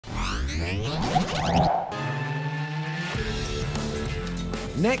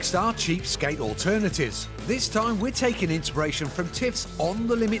Next are cheapskate alternatives. This time we're taking inspiration from Tiff's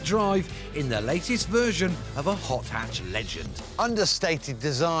on-the-limit drive in the latest version of a hot hatch legend. Understated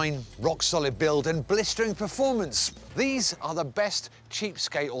design, rock-solid build and blistering performance. These are the best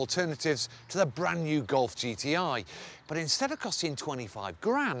cheapskate alternatives to the brand new Golf GTI. But instead of costing 25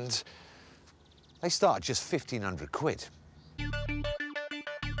 grand, they start at just 1,500 quid.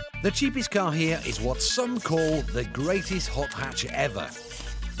 The cheapest car here is what some call the greatest hot hatch ever.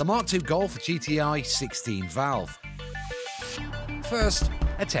 The Mark II Golf GTI 16 valve. First,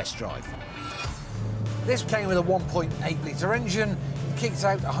 a test drive. This came with a 1.8 litre engine and kicks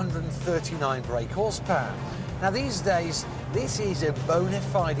out 139 brake horsepower. Now these days, this is a bona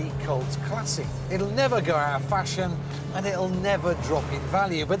fide cult classic. It'll never go out of fashion and it'll never drop in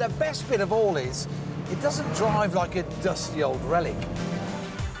value. But the best bit of all is, it doesn't drive like a dusty old relic.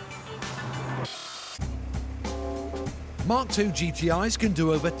 Mark II GTIs can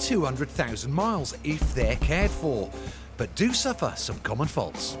do over 200,000 miles if they're cared for, but do suffer some common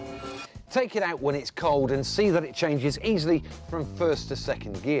faults. Take it out when it's cold and see that it changes easily from first to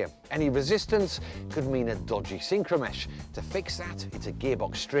second gear. Any resistance could mean a dodgy synchromesh. To fix that, it's a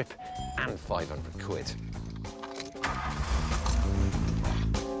gearbox strip and 500 quid.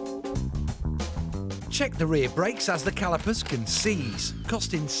 Check the rear brakes as the calipers can seize,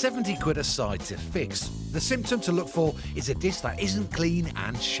 costing 70 quid a side to fix. The symptom to look for is a disc that isn't clean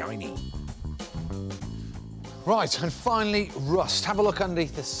and shiny. Right, and finally, rust. Have a look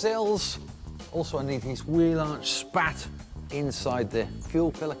underneath the sills, also underneath this wheel arch, spat inside the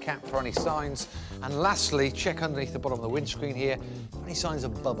fuel filler cap for any signs. And lastly, check underneath the bottom of the windscreen here for any signs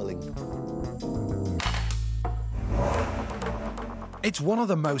of bubbling. It's one of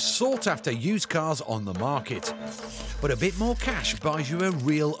the most sought-after used cars on the market, but a bit more cash buys you a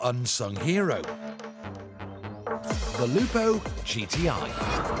real unsung hero. The Lupo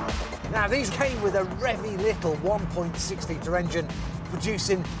GTI. Now these came with a revvy little 1.6 litre engine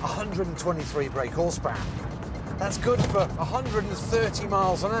producing 123 brake horsepower. That's good for 130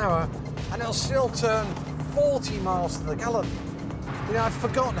 miles an hour and it'll still turn 40 miles to the gallon. You know, I'd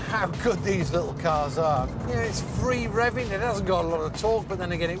forgotten how good these little cars are. You know, it's free revving, it hasn't got a lot of torque, but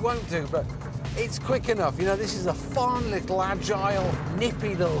then again, it won't do, but it's quick enough. You know, this is a fun little, agile,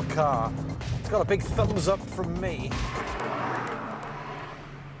 nippy little car. It's got a big thumbs up from me.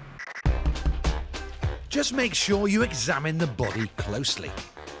 Just make sure you examine the body closely.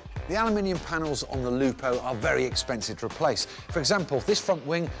 The aluminium panels on the Lupo are very expensive to replace. For example, this front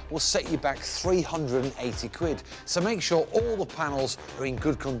wing will set you back 380 quid. So make sure all the panels are in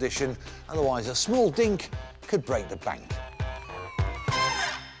good condition, otherwise a small dink could break the bank.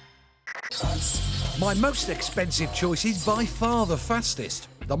 My most expensive choice is by far the fastest,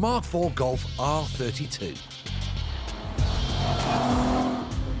 the Mark IV Golf R32.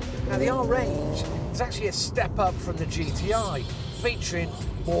 Now the R range is actually a step up from the GTI, featuring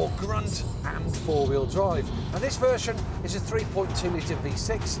more grunt and four-wheel drive. Now this version is a 3.2 litre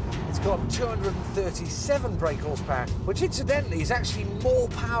V6. It's got 237 brake horsepower, which incidentally is actually more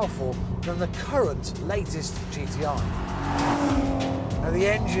powerful than the current latest GTI. Now the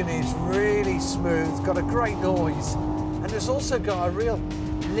engine is really smooth, got a great noise, and it's also got a real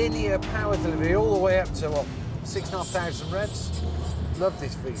linear power delivery all the way up to, what, 6,500 revs? Love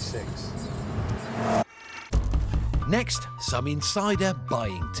this V6. Next, some insider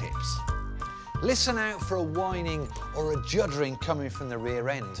buying tips. Listen out for a whining or a juddering coming from the rear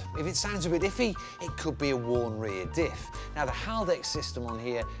end. If it sounds a bit iffy, it could be a worn rear diff. Now the Haldex system on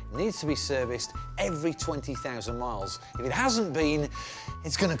here needs to be serviced every 20,000 miles. If it hasn't been,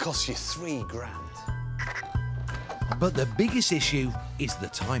 it's going to cost you 3 grand. But the biggest issue is the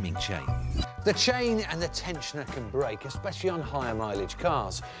timing chain. The chain and the tensioner can break, especially on higher mileage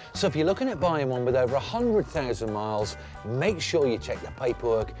cars. So if you're looking at buying one with over 100,000 miles, make sure you check the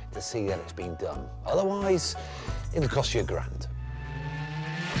paperwork to see that it's been done. Otherwise, it'll cost you £1,000.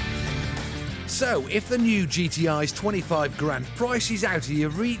 So if the new GTI's 25 grand price is out of your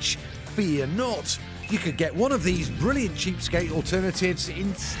reach, fear not. You could get one of these brilliant cheapskate alternatives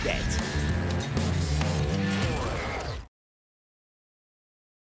instead.